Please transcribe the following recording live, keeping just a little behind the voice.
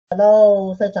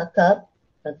kalau saya cakap,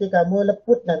 nanti kamu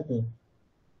leput nanti.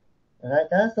 Alright,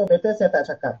 so better saya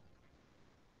tak cakap.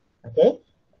 Okay?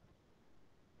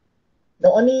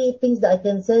 The only things that I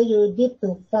can say, you need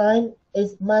to find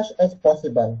as much as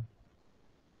possible.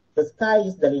 The sky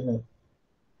is the limit.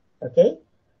 Okay?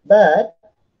 But,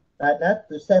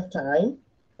 to save time,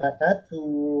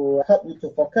 to help you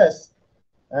to focus,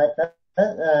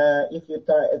 if you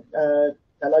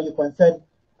kalau you concern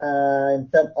in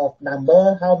terms of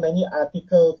number, how many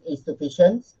articles is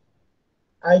sufficient,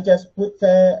 I just put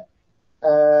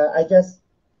I just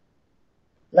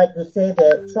like to say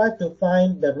that try to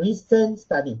find the recent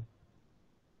study.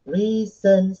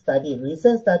 Recent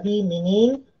study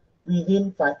meaning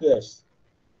within 5 years.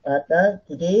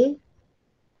 Today,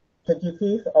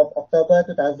 25th of October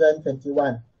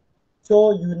 2021.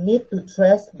 So you need to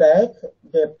trace back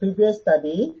the previous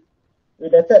study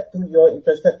related to your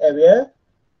interested area,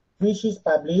 which is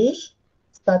published,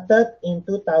 started in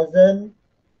 2017.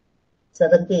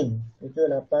 7, 8,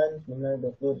 9,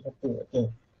 21.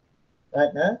 Okay.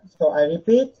 Right now, so I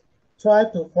repeat, try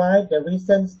to find the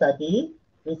recent study.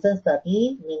 Recent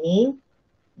study meaning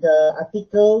the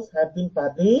articles have been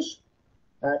published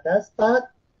start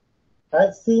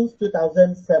since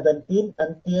 2017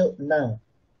 until now.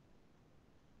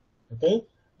 Okay,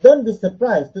 don't be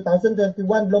surprised,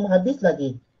 2021 belum habis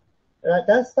lagi. Right,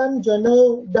 some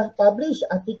journal dah publish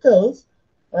articles,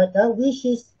 which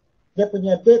is dia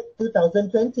punya date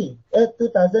 2022.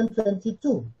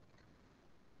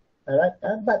 Alright,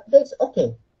 but that's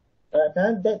okay.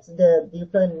 That's the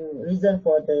different reason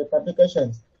for the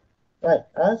publications. Right,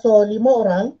 so 5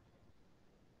 orang,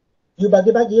 you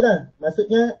bagi-bagi lah.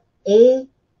 Maksudnya A,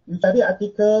 you cari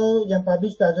artikel yang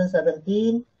publish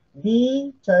 2017, B,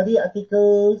 cari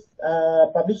artikel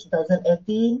publish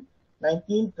 2018,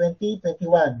 19, 20,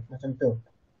 21, macam tu.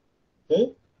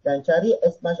 Okay, dan cari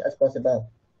as much as possible.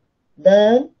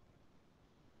 Then,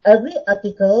 every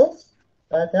article,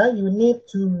 you need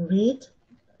to read,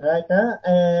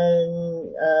 and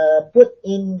put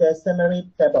in the summary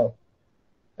table.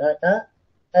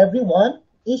 Everyone,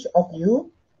 each of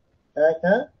you,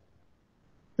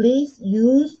 please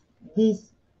use this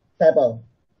table,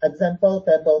 example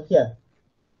table here.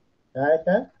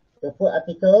 The full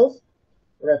articles,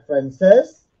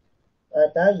 references,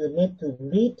 you need to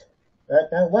read,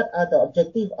 what are the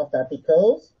objectives of the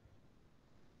articles,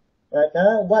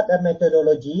 what are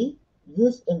methodology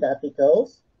used in the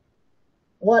articles,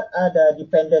 what are the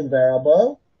dependent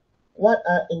variable, what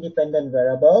are independent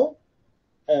variable,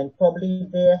 and probably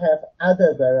they have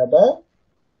other variable,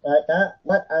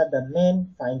 what are the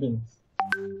main findings.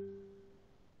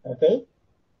 Okay,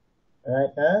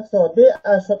 so there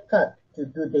are shortcuts to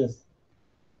do this.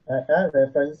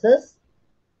 References,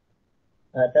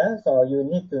 so you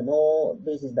need to know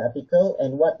this is the article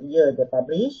and what year they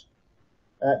publish.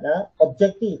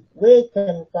 Objective, where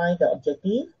can find the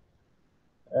objective?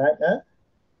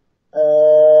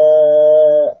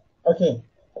 Okay,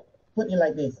 put it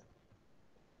like this.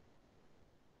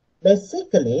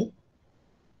 Basically,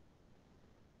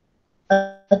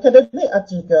 academic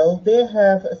article, they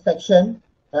have a section,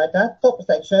 top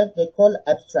section, they call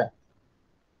abstract.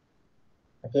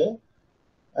 Okay,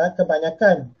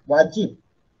 kebanyakan wajib,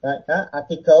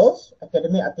 articles,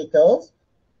 academic articles,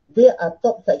 they are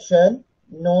top section,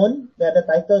 known, dia ada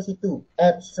titles itu,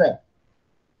 abstract.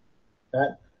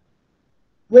 Right?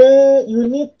 Where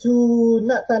you need to,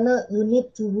 you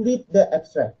need to read the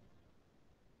abstract.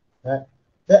 Right?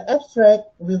 The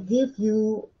abstract will give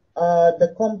you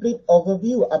the complete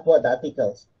overview about the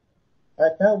articles.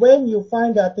 Right? When you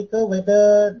find the article,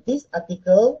 whether this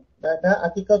article,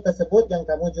 artikel tersebut yang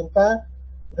kamu jumpa,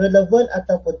 relevan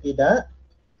ataupun tidak,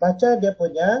 baca dia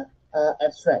punya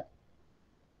abstract.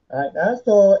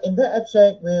 So in the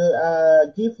abstract will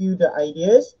give you the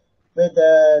ideas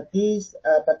whether this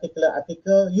particular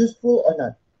article useful or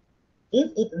not.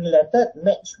 If it related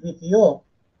match with your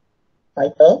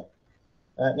title,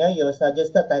 your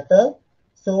suggested title,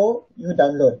 so you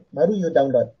download. Baru you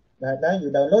download.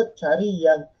 You download, cari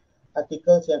yang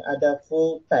articles yang ada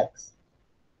full text.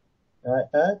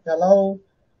 Kalau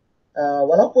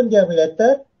walaupun dia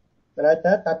related,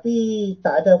 tapi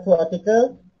tak ada full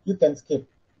article, you can skip.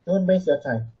 Don't waste your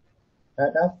time.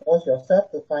 Now force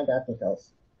yourself to find the articles.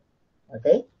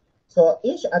 Okay, so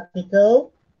each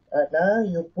article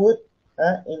you put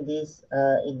in this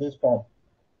form.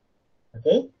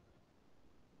 Okay,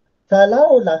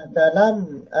 kalaulah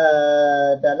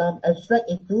dalam abstract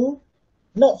itu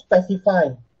not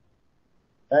specify,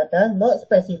 not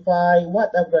specify what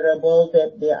a variable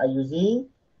that they are using,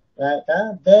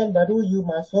 then baru you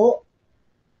masuk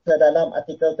ke dalam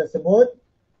artikel tersebut.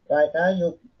 right?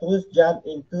 You terus jump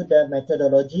into the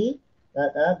methodology,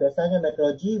 right? Biasanya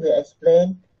methodology will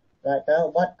explain, right?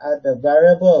 What are the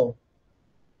variable,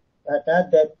 right?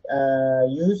 That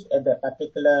used in the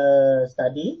particular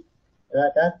study,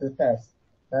 right? To test,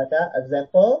 right?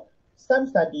 Example, some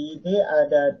study they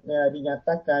are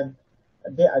dinyatakan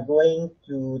they are going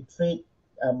to treat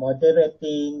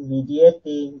moderating,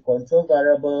 mediating, control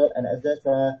variable, and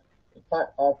etc.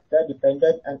 part of the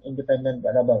dependent and independent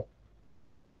variable.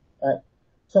 Right.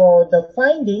 So the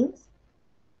findings,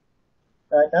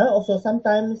 right? Also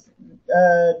sometimes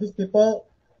these people,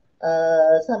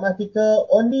 some article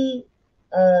only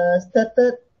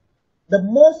stated the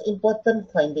most important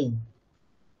finding,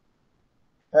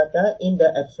 right? In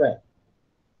the abstract.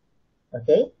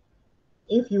 Okay.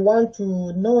 If you want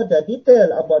to know the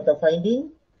detail about the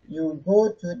finding, you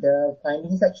go to the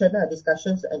finding section,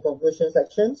 discussions and conclusion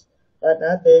sections. Right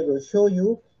now, they will show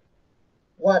you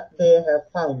what they have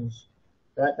found.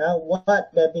 Right now, what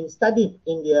they've been studied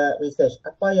in their research.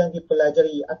 Apa yang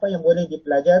dipelajari, apa yang boleh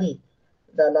dipelajari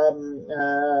dalam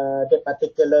the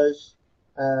particular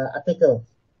article.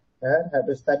 Have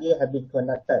the study have been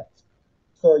conducted.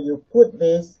 So you put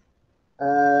this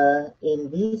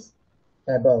in this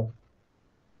table.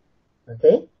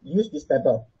 Okay, use this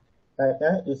table. Right,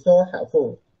 it's so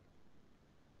helpful.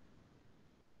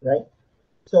 Right,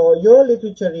 so your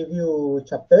literature review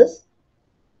chapters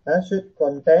should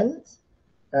contain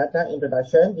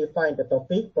introduction, define the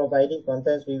topic, providing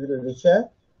contents review literature,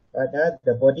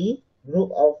 the body,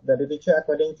 group of the literature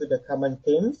according to the common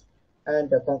themes, and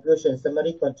the conclusion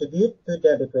summary contribute to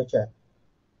the literature.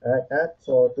 Right,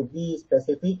 so to be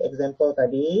specific, example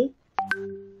tadi,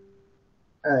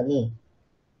 ni.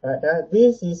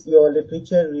 This is your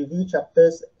literature review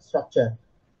chapters structure.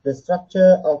 The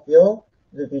structure of your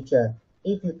literature.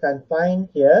 If you can find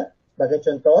here, sebagai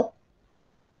contoh,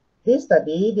 this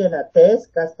study dia nak test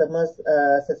customer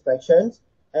satisfaction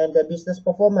and the business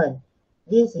performance.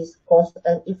 This is cause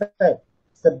and effect.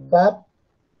 Sebab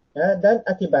dan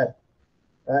akibat.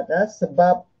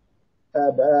 Sebab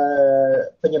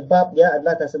penyebab dia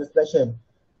adalah customer satisfaction.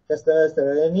 Customer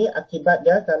satisfaction ini akibat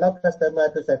dia kalau customer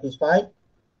tu satisfied.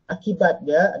 Akibat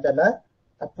dia adalah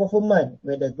performance,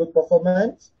 whether good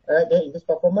performance, right? Then increased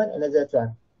performance and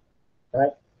etc.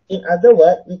 Right? In other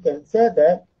words, we can say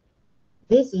that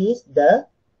this is the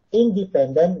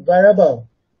independent variable.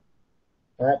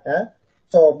 Right?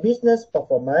 So business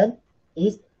performance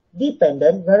is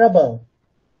dependent variable.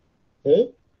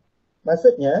 Okay?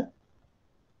 Maksudnya,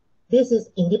 this is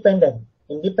independent.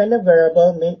 Independent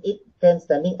variable means it can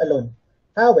standing alone.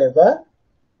 However,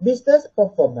 business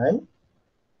performance,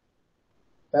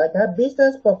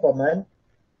 business performance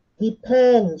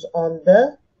depends on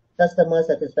the customer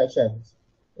satisfaction.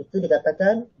 Itu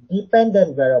dikatakan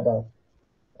dependent variable.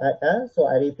 So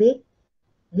I repeat,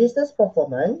 business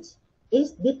performance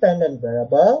is dependent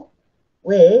variable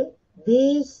where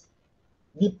this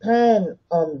depend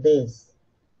on this.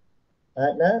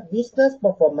 Business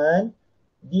performance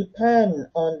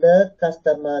depend on the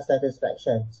customer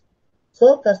satisfaction.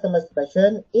 So customer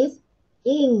satisfaction is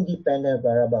independent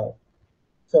variable.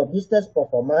 So business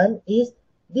performance is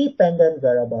dependent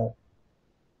variable.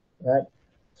 Right?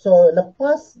 So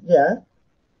lepas dia,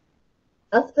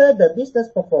 after the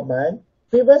business performance,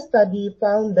 previous study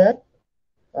found that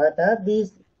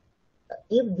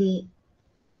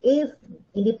if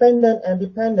independent and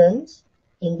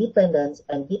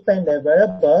dependent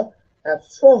variable have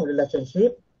strong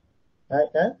relationship,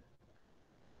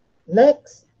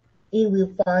 next it will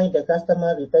find the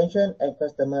customer retention and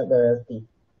customer loyalty.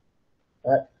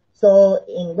 Right. So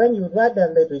when you write the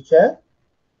literature,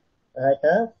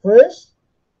 first,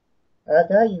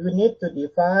 you need to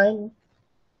define,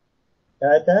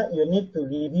 you need to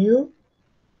review,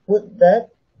 put that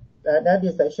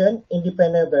this section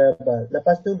independent variable.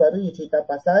 Lepas tu baru you cerita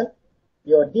pasal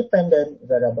your dependent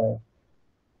variable.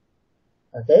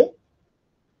 Okay.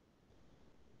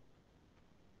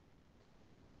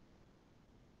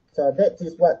 So that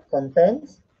is what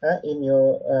contains in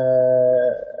your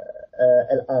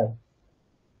LR.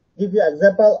 Give you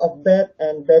example of bad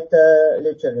and better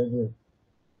literature review.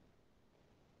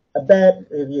 A bad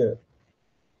review.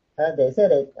 They say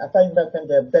that apa yang menyebabkan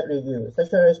the bad review?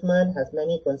 Sexual harassment has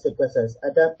many consequences.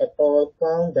 Adam et al.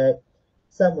 Found that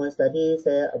someone studies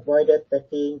avoided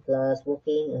taking class,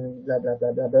 working, and blah blah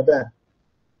blah blah blah blah.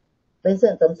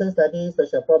 Benson and Thompson studies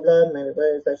social problem and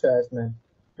sexual harassment.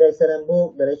 The excellent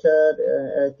book, the lecture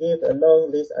give a long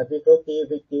list of difficulty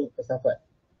victims suffered.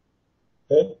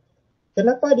 Okay.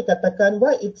 Kenapa dikatakan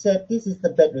why it said this is the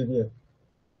bad review?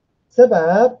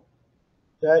 Sebab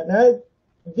right now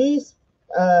these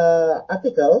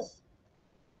articles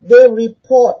they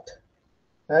report,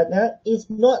 right, is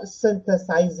not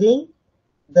synthesizing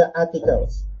the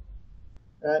articles.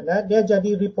 Right, dia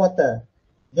jadi reporter.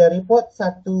 Dia report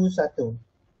satu-satu.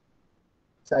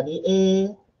 Study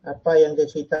A, apa yang dia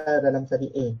cerita dalam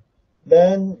study A.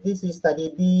 Then this is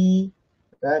study B.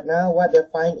 Right now, what they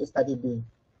find is study B.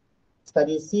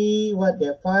 Study C, what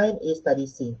they find is study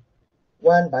C.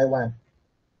 One by one.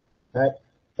 Right.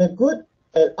 The good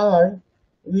LR,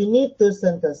 we need to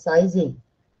synthesizing.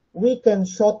 We can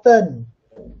shorten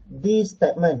this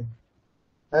statement.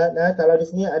 Kalau di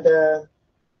sini ada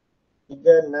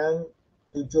 3,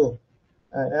 6, 7.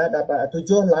 Dapat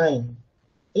 7 line.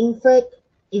 In fact,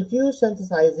 if you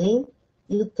synthesizing,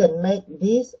 you can make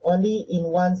this only in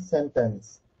one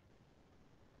sentence.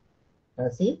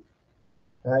 See?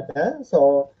 Right,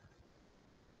 so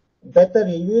better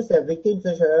reuse a victim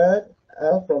social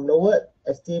from lower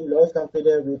esteem, low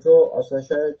confidence, withdrawal or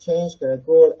social change,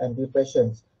 goal and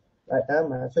depressions. Right,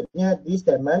 maksudnya this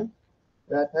statement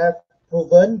that have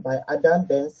proven by Adam,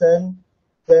 Benson,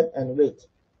 and Witt.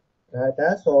 Right,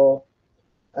 so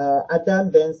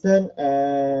Adam, Benson,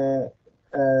 and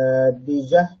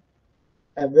Dijah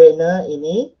and Rainer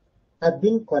ini have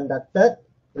been conducted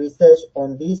research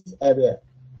on this area.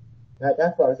 Right,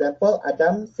 for example,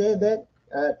 Adam said that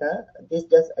this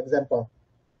just example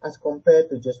as compared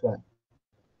to just one.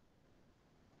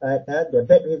 Right, the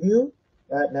bad review,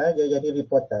 right, dia jadi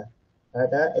reporter.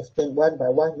 Right, explain one by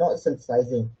one, not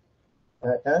synthesizing.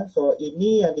 Right, so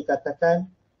ini yang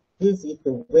dikatakan this is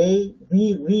the way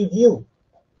we review.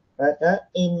 Right,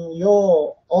 in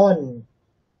your own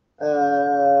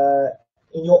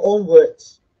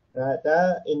words, right,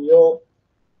 in your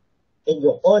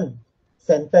own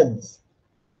sentence,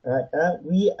 right,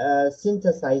 we are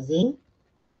synthesizing,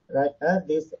 right,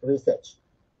 this research,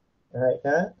 right,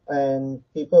 and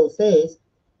people says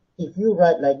if you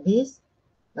write like this,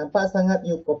 nampak sangat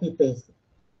you copy paste.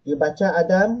 You baca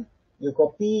Adam, you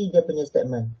copy dia punya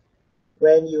statement.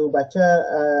 When you baca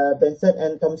Benson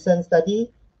and Thompson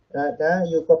study, right,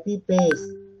 you copy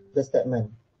paste the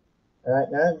statement. Right,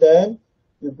 then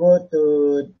you go to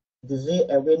Dizzy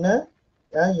and Winner,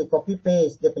 you copy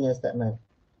paste dia punya statement.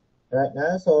 Right,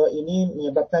 so ini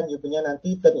menyebabkan you punya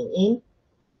nanti turn in,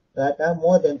 right,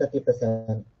 more than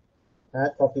 30%,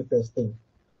 copy pasting.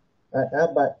 Right,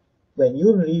 but when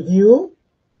you review,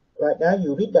 right,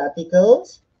 you read the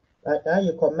articles, right,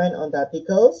 you comment on the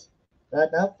articles,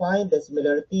 right, find the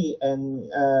similarity and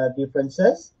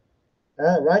differences,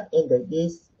 right, in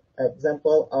this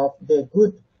example of the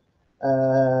good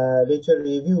literature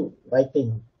review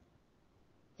writing.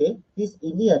 Okay, this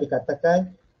ini yang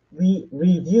dikatakan we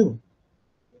review,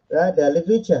 right, the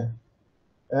literature.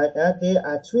 Right, there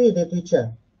are 3 literature,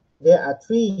 there are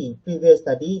 3 previous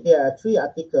study, there are 3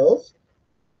 articles,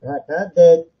 right,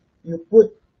 that you put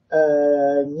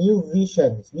new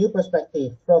visions, new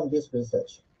perspective from this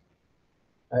research.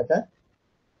 Right,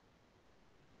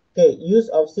 okay, use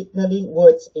of signaling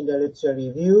words in the literature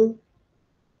review.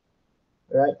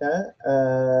 Right,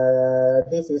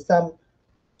 this is some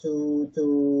to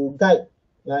guide,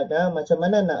 right, macam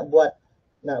mana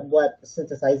nak buat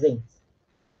synthesizing.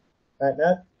 Right,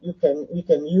 we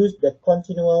can use the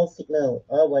continual signal.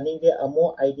 Warning there are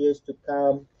more ideas to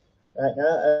come. Right,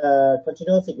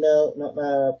 continual signal.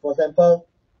 For example,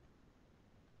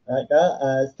 right,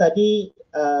 study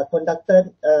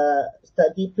conducted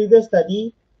previous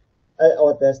study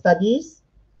or the studies.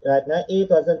 Right, A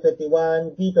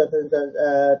 2021, B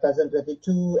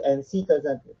 2022, and C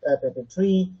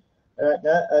 2023. Right,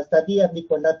 a study have been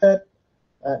conducted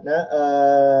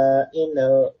in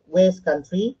the Western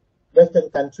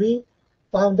country,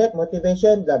 found that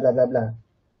motivation, blah blah blah blah.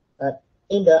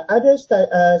 In the other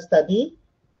study,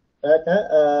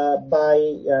 by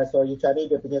so you cari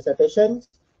dia punya citations,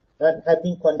 have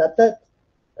been conducted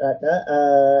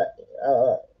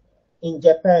in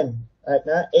Japan,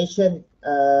 Asian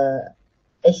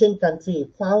country,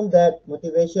 found that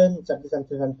motivation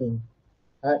something.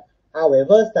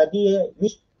 However, study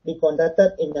which be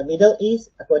conducted in the Middle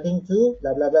East according to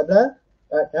blah blah blah blah.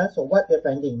 So what they're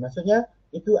finding? Maksudnya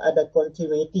itu ada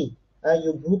continuity.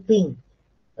 You grouping,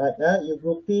 you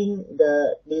grouping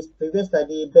this previous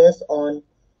study based on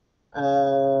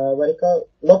what you call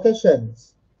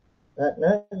locations.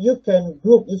 You can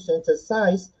group, you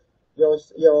synthesize your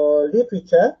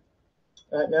literature.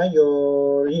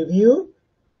 Your review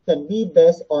can be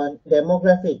based on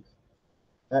demographic.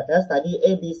 Study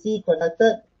ABC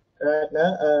conducted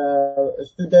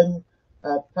student,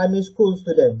 primary school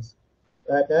students.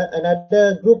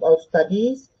 Another group of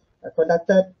studies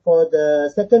conducted for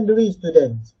the secondary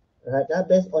students,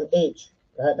 based on age,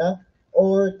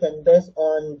 or can based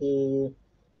on the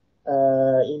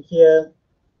in here,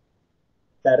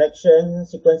 direction,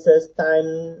 sequences,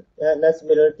 time,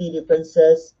 similarity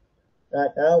differences,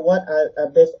 right? What are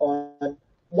based on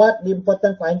what the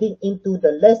important finding into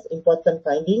the less important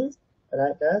findings,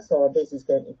 right? So this is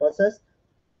the process.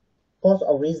 Cause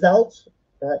of results,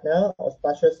 right now, of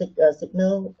partial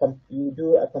signal, you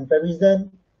do a comparison,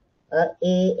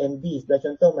 A and B.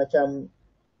 Sebagai contoh macam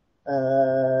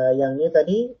yang ni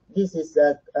tadi, this is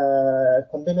a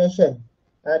combination.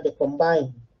 They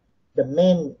combine the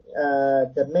main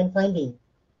finding.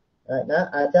 Right,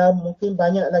 ada mungkin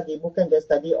banyak lagi, bukan dia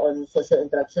study on social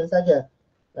interaction saja.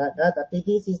 Right, tapi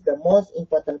this is the most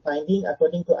important finding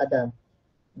according to Adam.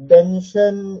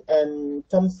 Benson and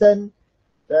Thompson,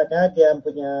 right, dia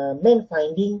punya main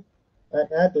finding,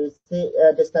 right, they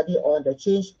study on the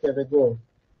change category.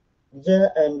 J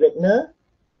and Regner,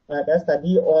 right,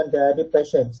 study on the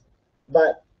depressions.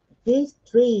 But these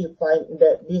three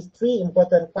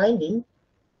important findings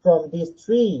from these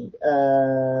three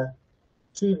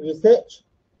research,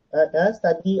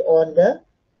 study on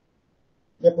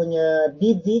dia punya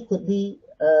DV could be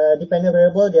dependent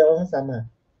variable, dia orang sama,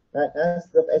 right?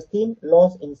 Self-esteem,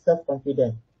 loss in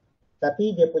self-confidence.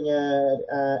 Tapi dia punya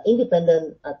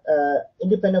independent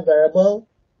variable,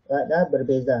 right,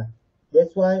 berbeza.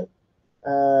 That's why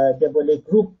dia boleh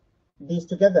group these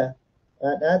together.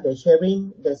 They're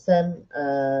sharing the same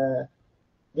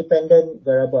dependent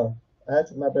variable.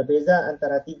 Cuma berbeza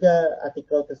antara tiga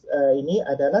artikel ini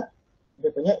adalah dia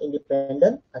punya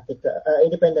independent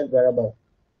variable.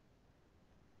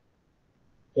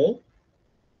 Okay,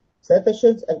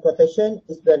 citations and quotation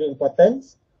is very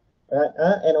important, right?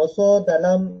 And also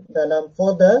dalam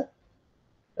folder,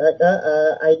 right,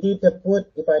 I did put,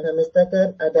 if I'm not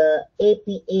mistaken, ada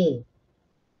APA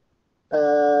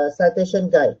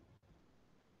citation guide,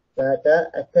 right?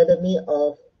 Academy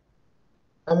of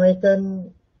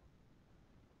American,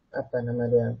 apa nama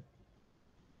dia,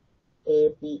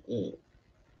 APA,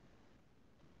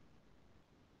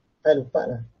 saya lupa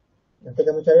lah, nanti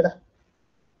kamu carilah.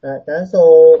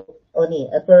 So ni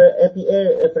APA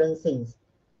referencing,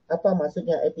 apa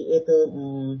maksudnya APA tu?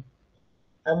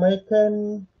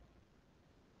 American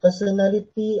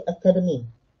Personality Academy,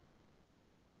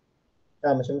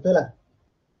 macam itulah.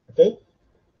 Okay,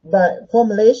 but for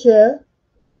Malaysia,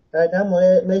 right,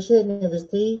 Malaysia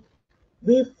University,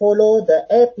 we follow the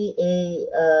APA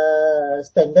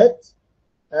standards,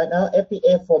 right,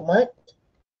 APA format,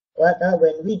 right,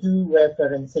 when we do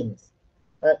referencing.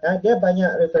 Right, dia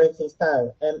banyak referencing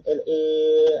style, MLA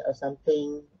or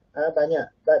something, banyak,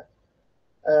 but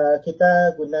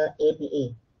kita guna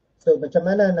APA. So macam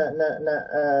mana nak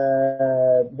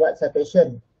buat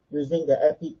citation using the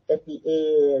APA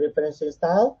referencing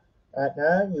style,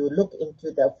 right, you look into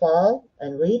the file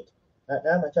and read,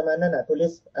 macam mana nak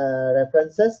tulis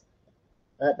references,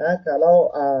 kalau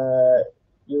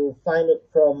you find it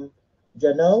from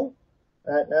journal,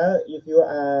 if you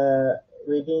are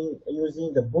reading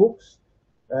using the books,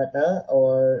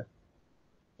 or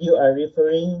you are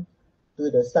referring to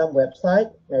some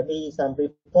website, maybe some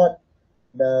report,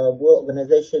 the World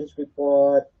Organization's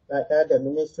report, the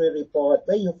ministry report,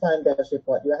 where you find that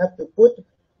report, you have to put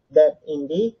that in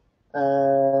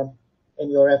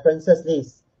your references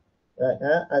list.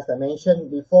 As I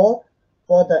mentioned before,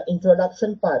 for the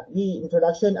introduction part,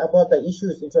 introduction about the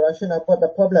issues, introduction about the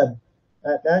problem,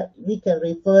 we can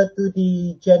refer to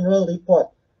the general report,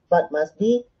 but must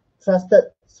be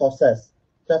trusted sources.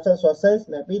 Trusted sources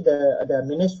may be the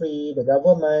ministry, the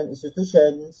government,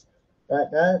 institutions,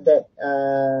 that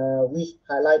which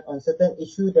highlight on certain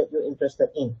issue that you're interested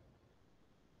in.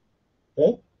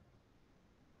 Okay.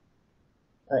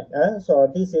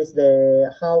 So this is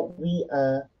how we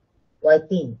are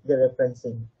writing the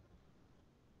referencing.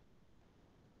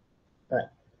 Right.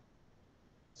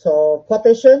 So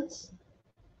quotations,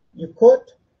 you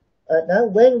quote. Now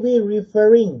when we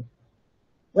referring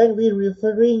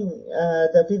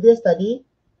the previous study,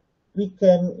 we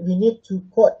need to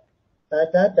quote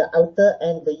the author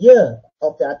and the year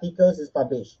of the articles is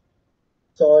published.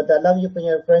 So dalam you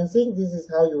punya referencing, this is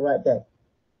how you write that.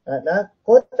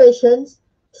 Quotations,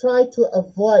 try to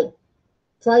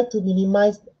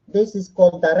minimize. This is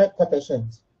called direct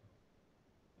quotations.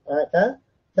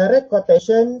 Direct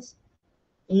quotations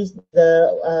is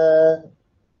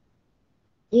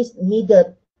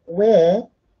needed where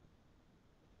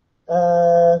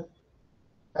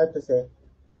how to say,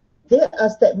 there are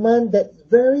statements that's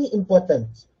very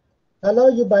important. Kalau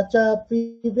you baca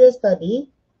previous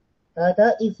study,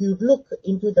 if you look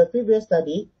into the previous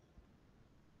study,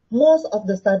 most of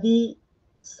the study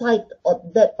cite of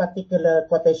that particular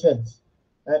quotations.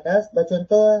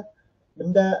 Contoh,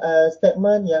 benda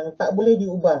statement yang tak boleh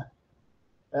diubah.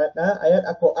 Ayat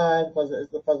Al-Quran, for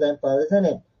example, isn't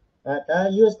it?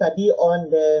 You study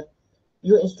on the,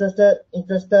 you interested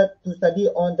to study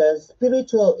on the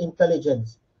spiritual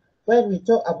intelligence. When we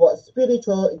talk about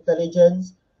spiritual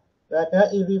intelligence,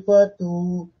 it refers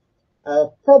to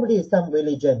probably some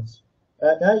religions.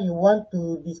 You want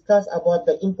to discuss about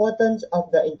the importance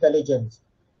of the intelligence.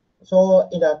 So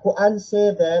in the Quran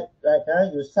say that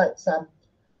you cite some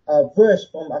verse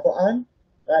from Al-Quran,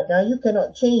 you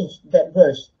cannot change that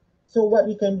verse. So what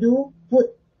we can do,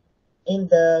 put in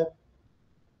the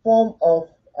form of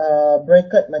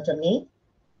bracket macam ni,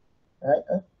 right?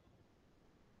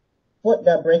 Put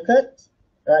the bracket,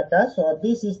 right? So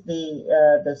this is the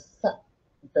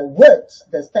words,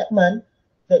 the statement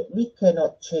that we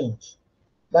cannot change,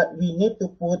 but we need to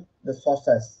put the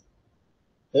sources.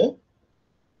 Okay?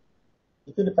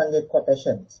 Itu dipanggil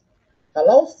quotations.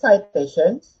 Kalau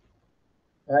citations,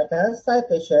 right?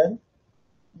 Citation,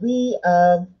 we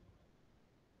are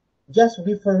just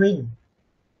referring,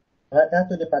 right?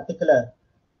 To the particular,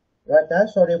 right?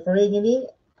 So referring ini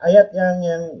ayat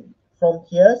yang from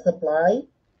here, supply,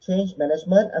 change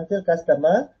management until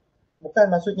customer, bukan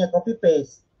maksudnya copy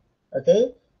paste.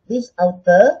 Okay? This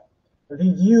author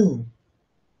review,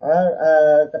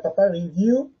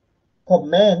 review,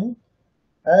 comment,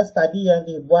 study yang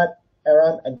dibuat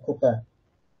Aram and Cooper.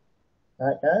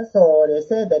 Right, so they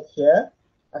say that here,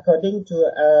 according to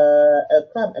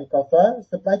Aram and Cooper,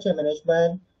 supply chain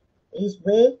management is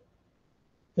where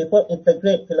people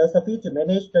integrate philosophy to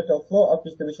manage the flow of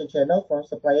distribution channel from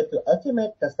supplier to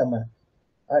ultimate customer.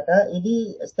 Right,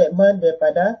 ini statement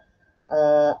daripada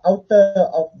author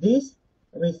of this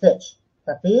research.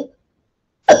 Tapi,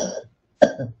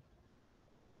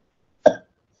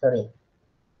 sorry.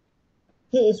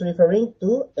 He is referring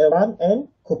to Aram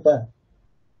and Cooper.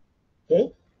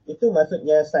 Okay, itu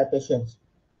maksudnya citations.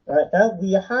 Right,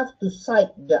 we have to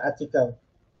cite the article.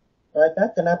 Right,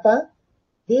 kenapa?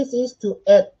 This is to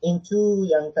add into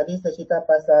yang tadi saya cerita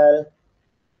pasal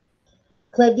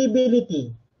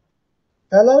credibility.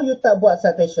 Kalau you tak buat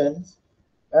citations,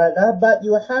 right, but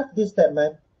you have this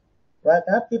statement, right,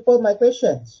 people might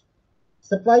questions.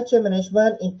 Supply chain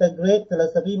management integrate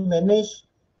philosophy manage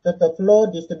total flow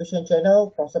distribution channel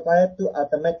from supplier to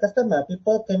ultimate customer.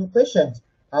 People can question,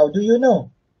 how do you know?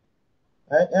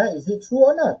 Right? Is it true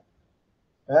or not?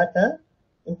 Right?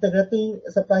 Integrating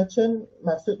supply chain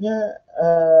maksudnya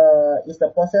is the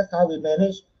process how we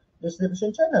manage distribution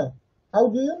channel. How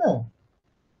do you know?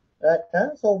 Right?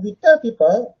 So we tell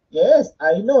people, yes,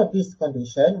 I know this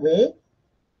condition where,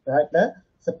 right?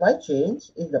 Supply chain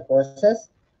is the process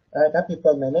that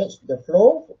people manage the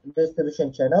flow distribution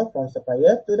channel from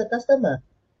supplier to the customer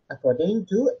according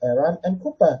to Aram and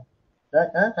Cooper,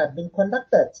 right? Have been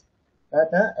conducted.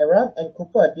 Right? Aram and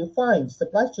Cooper define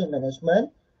supply chain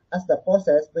management as the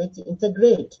process where to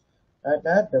integrate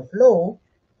the flow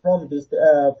from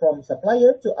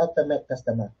supplier to ultimate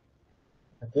customer.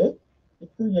 Okay,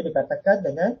 itu yang dikatakan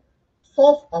dengan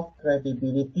source of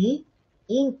credibility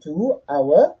into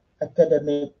our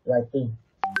academic writing.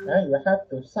 You have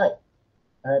to cite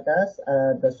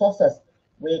the sources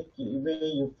where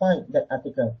you find that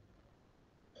article.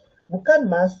 Bukan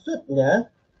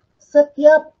maksudnya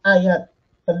setiap ayat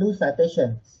perlu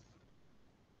citations.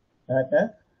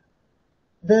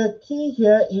 The key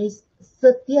here is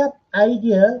setiap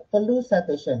idea perlu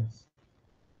citations.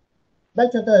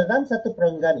 Baik contoh dalam satu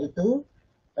perenggan itu,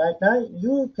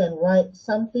 you can write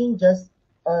something just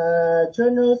a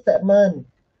general statement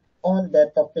on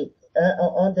the topic.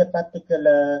 On the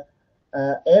particular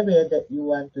area that you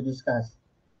want to discuss,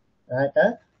 right?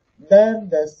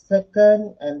 Then the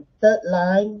second and third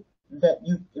line that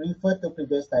you refer to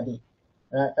previous study,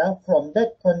 right? From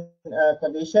that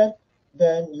condition,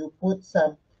 then you put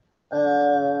some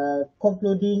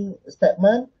concluding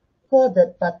statement for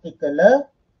that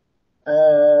particular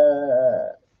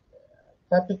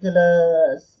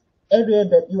area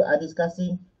that you are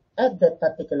discussing at that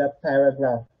particular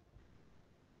paragraph.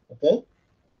 Okay,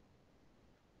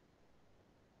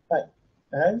 right.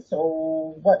 And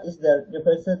so what is the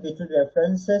differences between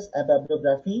references and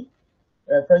bibliography?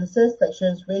 References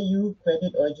sections where you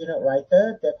credit original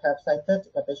writer that have cited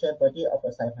quotation body of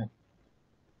assignment.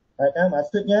 Right,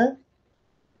 maksudnya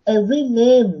every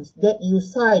name that you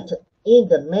cite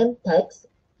in the main text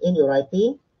in your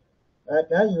writing, right,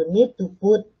 you need to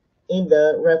put in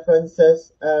the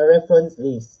references reference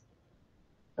list.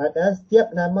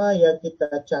 Setiap nama yang kita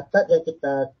catat, yang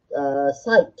kita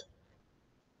cite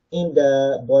in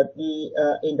the body,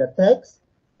 in the text,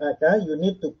 you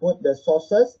need to put the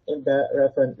sources in the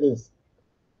reference list.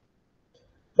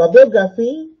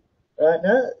 Bibliography right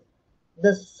now,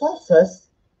 the sources,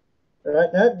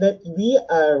 right now, that we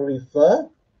are refer,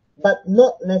 but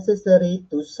not necessary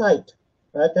to cite,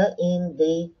 right now, in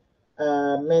the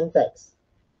main text.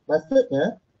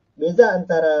 Maksudnya, beza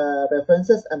antara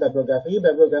references dan bibliografi.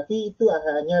 Bibliografi itu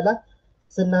hanyalah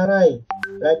senarai,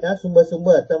 right,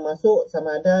 sumber-sumber, termasuk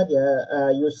sama ada dia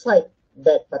you cite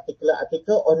that particular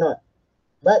article or not,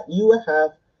 but you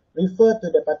have refer to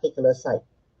the particular site.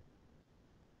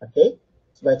 Okay,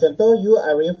 sebagai contoh, you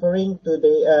are referring to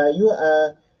the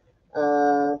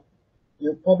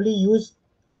you probably use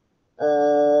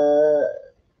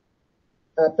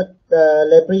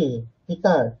library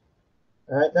Pitar,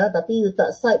 right, tapi you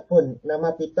tak cite pun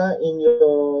nama Pitar in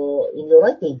your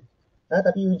writing,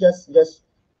 tapi you just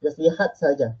lihat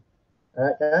saja,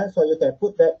 right, so you can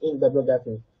put that in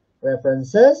bibliography.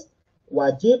 References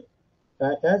wajib,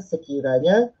 right,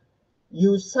 sekiranya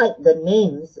you cite the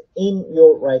names in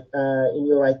your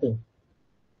writing,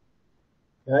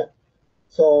 right.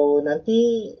 So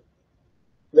nanti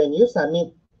when you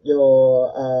submit your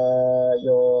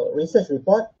research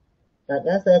report, right,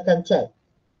 saya akan check,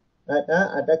 right,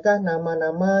 adakah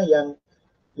nama-nama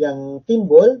yang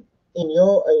timbul in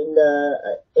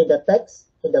the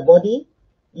text, in the body,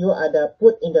 you ada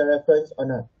put in the reference or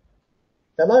not.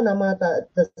 Kalau nama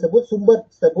tersebut, sumber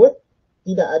tersebut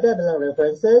tidak ada dalam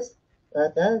references,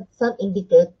 right, some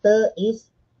indicator is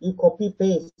you copy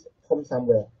paste from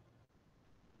somewhere.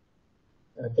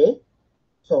 Okay,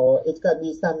 so it can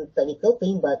be some technical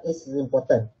thing, but it's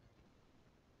important.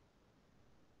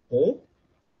 Okay,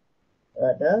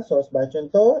 right, so sebagai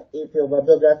contoh, if your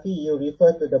bibliography you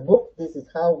refer to the book, this is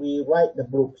how we write the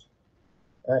books.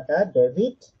 Right,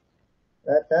 David,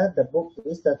 right, the book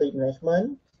is Strategic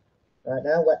Management, right,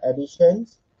 what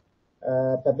editions,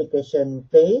 publication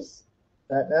place,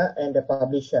 right, and the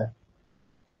publisher.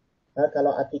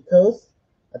 Kalau articles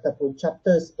ataupun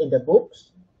chapters in the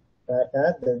books, right,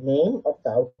 the name of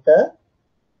the author,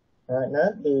 right,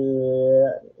 the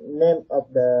name of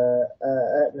the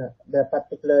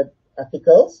particular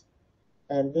articles,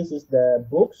 and this is the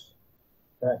books,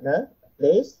 right,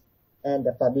 place, and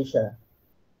the publisher.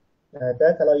 Right,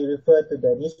 kalau you refer to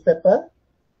the newspaper,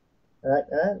 right,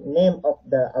 name of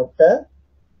the author,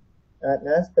 right,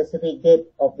 specific date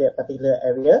of the particular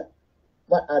area,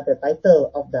 what are the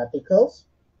title of the articles,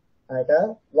 right,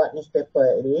 what newspaper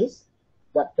it is,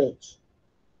 what page.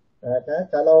 Right,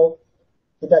 kalau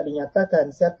tidak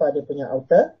dinyatakan siapa dia punya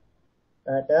author,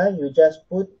 right, you just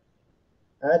put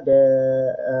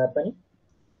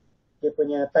dia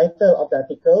punya title of the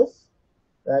articles,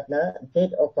 right,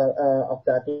 date of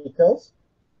the articles,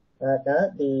 right,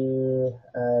 the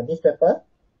newspaper,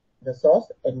 the source,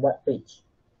 and what page.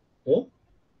 Okay,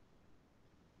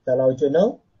 kalau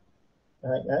journal,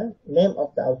 right, name of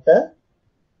the author,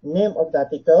 name of the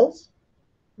articles,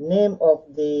 name of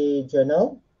the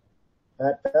journal,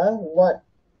 right, what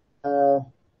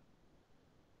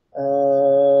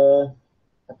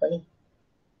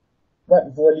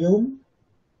what volume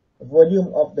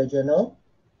of the journal,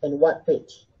 and what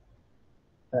page.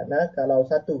 Right, kalau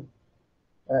satu.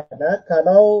 Right,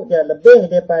 kalau dia lebih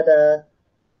daripada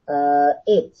 8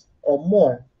 or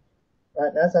more,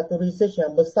 right, satu research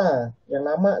yang besar, yang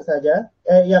lama saja,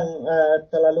 yang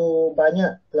terlalu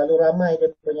banyak, terlalu ramai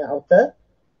dia punya author,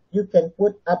 you can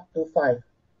put up to 5.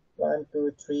 1,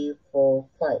 2, 3, 4,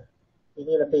 5.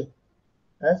 Ini lebih.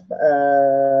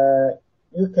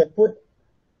 You can put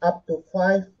up to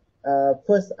 5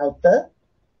 first author,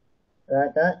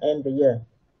 right, and the year.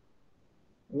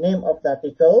 Name of the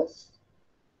articles,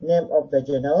 name of the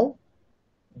journal,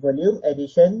 volume,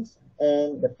 editions,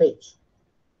 and the page.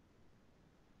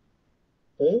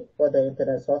 Okay, for the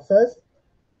internet sources,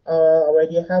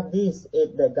 already have this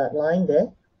in the guideline there,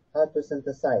 how to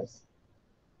synthesize.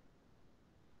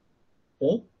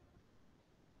 Okay,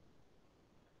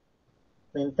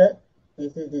 method,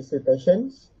 this is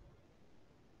dissertations.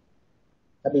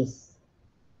 Habis.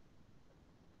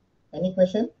 Any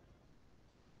question?